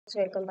So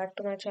welcome back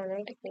to my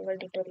channel technical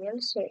tutorial.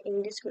 So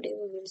in this video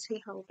we will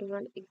see how to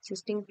run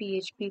existing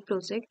PHP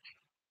project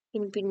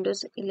in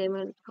Windows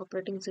 11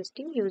 operating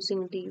system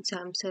using the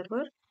XAMPP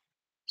server.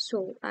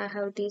 So I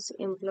have this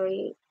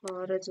employee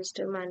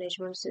register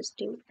management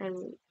system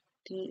and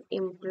the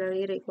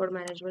employee record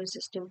management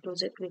system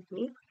project with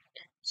me.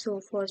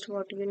 So first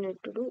what you need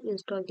to do,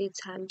 install the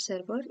XAMPP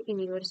server in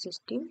your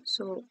system.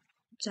 So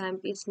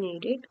XAMPP is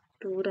needed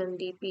to run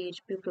the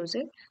PHP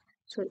project.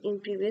 So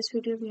in previous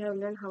video we have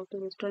learned how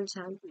to install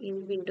XAMPP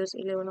in Windows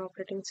 11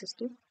 operating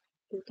system.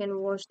 You can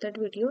watch that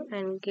video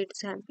and get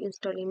XAMPP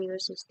installed in your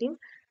system.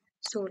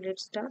 So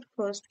let's start.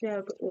 First we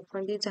have to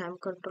open the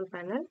XAMPP control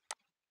panel.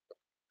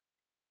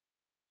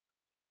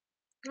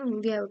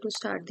 And we have to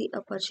start the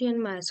Apache and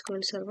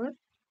MySQL server.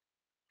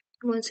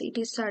 Once it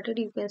is started,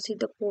 you can see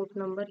the port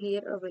number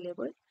here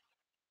available.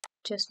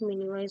 Just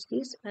minimize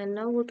this, and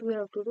now what we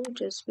have to do,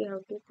 just we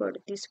have to cut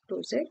this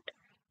project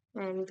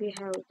and we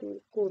have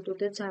to go to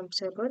the XAMPP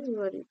server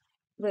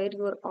where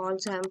your all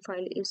XAMPP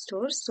file is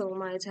stored. So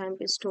my XAMPP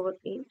is stored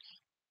in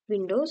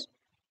Windows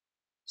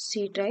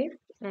C drive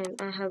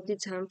and I have the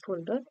XAMPP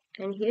folder,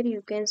 and here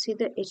you can see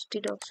the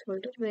htdocs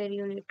folder where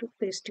you need to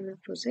paste your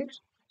project.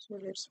 So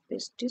let's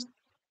paste this.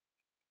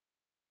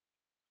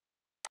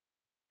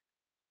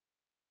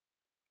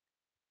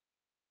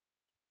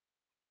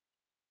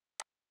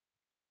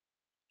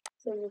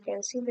 So you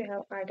can see we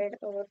have added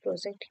our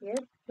project here.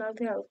 Now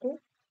we have to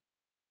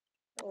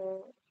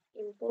uh,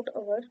 import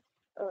our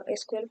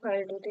SQL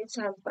file to the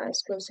XAMPP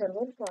MySQL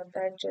server. For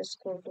that, just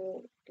go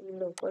to the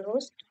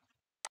localhost,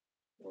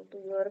 go to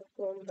your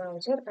Chrome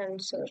browser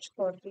and search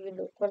for the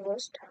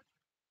localhost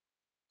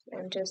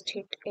and just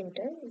hit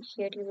enter.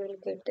 Here you will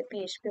get the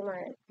PHP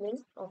admin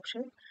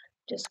option.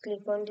 Just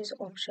click on this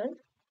option.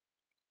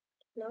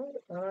 Now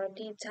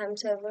the XAMPP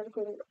server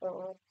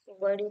will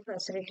provide you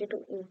facility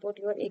to import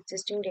your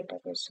existing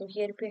database. So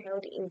here we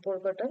have the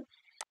import button.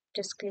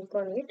 Just click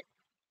on it.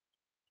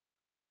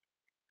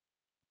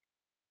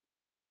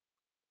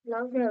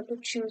 Now we have to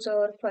choose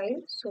our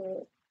file.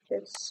 So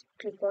just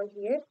click on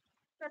here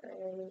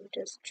and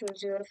just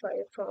choose your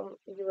file from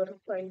your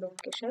file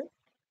location.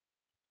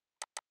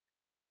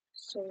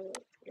 So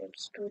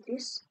let's do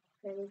this,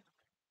 and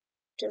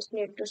just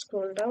need to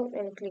scroll down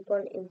and click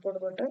on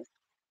import button.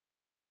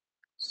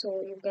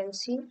 So you can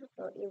see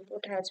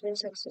import has been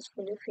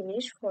successfully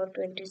finished for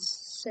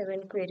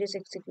 27 queries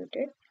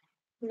executed.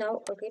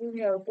 Now again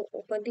we have to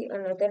open the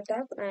another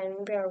tab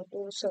and we have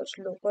to search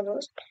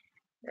localhost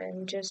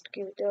and just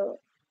give the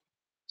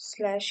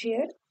slash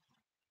here,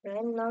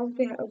 and now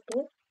we have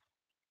to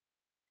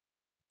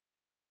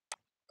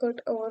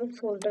cut our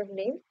folder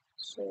name.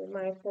 So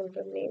my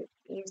folder name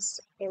is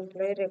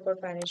employee record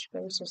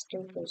management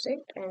system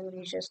project and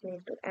we just need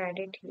to add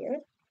it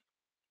here,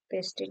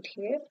 paste it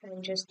here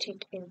and just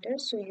hit enter.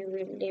 So you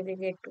will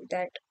navigate to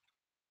that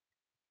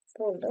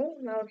folder.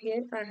 Now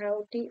here I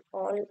have the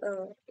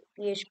all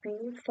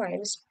PHP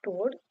files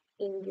stored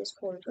in this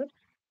folder.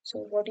 So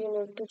what you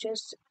need to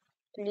just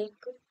click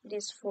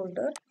this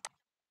folder.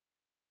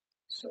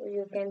 So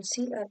you can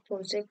see our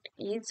project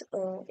is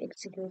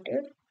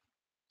executed.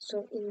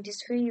 So in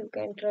this way you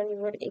can run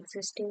your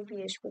existing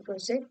PHP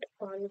project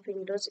on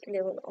Windows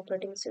 11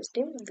 operating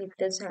system with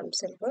the XAMPP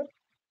server.